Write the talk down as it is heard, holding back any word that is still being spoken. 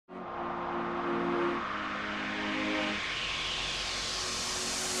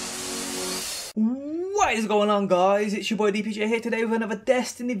What is going on, guys? It's your boy DPJ here today with another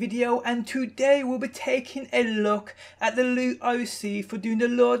Destiny video, and today we'll be taking a look at the loot I received for doing the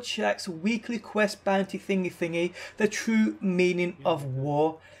Lord Shaxx weekly quest bounty thingy, the true meaning of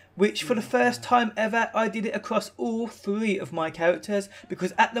war. Which for the first time ever I did it across all three of my characters,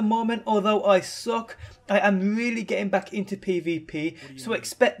 because at the moment, although I suck, I am really getting back into PvP, so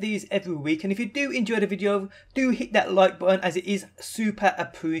expect these every week. And if you do enjoy the video, do hit that like button, as it is super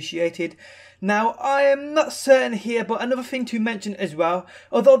appreciated. Now, I am not certain here, but another thing to mention as well,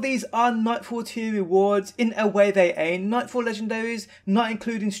 although these are Nightfall tier rewards, in a way they ain't. Nightfall legendaries, not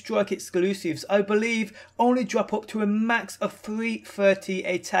including strike exclusives, I believe only drop up to a max of 330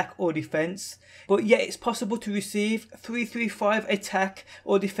 attack or defense. But yet it's possible to receive 335 attack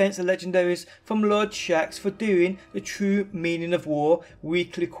or defense legendaries from Lord Shaxx for doing the True Meaning of War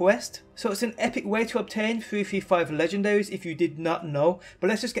weekly quest. So it's an epic way to obtain 335 legendaries if you did not know. But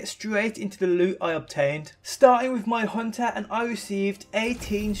let's just get straight into the loot I obtained. Starting with my hunter, and I received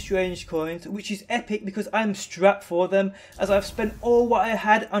 18 strange coins, which is epic because I'm strapped for them, as I've spent all what I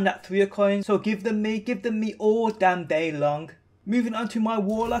had on that 3 coin. So give them me all damn day long. Moving on to my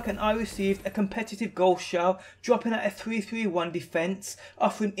warlock, and I received a competitive gold shell, dropping at a 331 defense,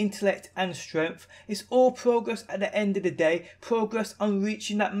 offering intellect and strength. It's all progress at the end of the day, progress on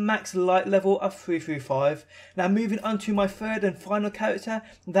reaching that max light level of 335. Now moving on to my third and final character,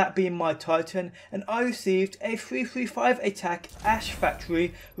 that being my titan, and I received a 335 attack Ash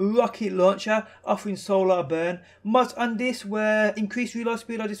Factory rocket launcher, offering solar burn. Mods on this were increased reload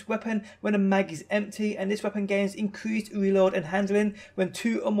speed of this weapon when a mag is empty, and this weapon gains increased reload and handling when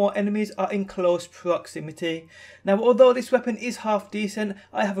 2 or more enemies are in close proximity. Now, although this weapon is half decent,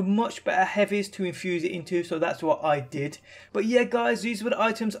 I have a much better heavies to infuse it into, so that's what I did. But yeah, guys, these were the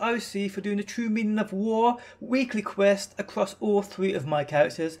items I received for doing the True Meaning of War weekly quest across all 3 of my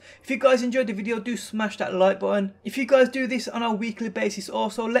characters. If you guys enjoyed the video, do smash that like button. If you guys do this on a weekly basis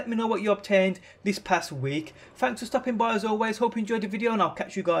also, let me know what you obtained this past week. Thanks for stopping by as always. Hope you enjoyed the video, and I'll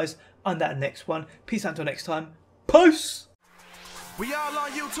catch you guys on that next one. Peace out until next time. Peace! We all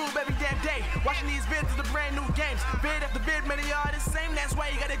on YouTube every damn day, watching these vids of the brand new games. Vid after vid, many are the same. That's why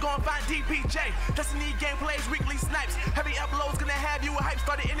you gotta go and find DPJ. Destiny gameplays, weekly snipes, heavy uploads, gonna have you a hype.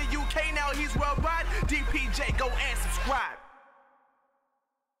 Started in the UK, now he's worldwide. DPJ, go and subscribe.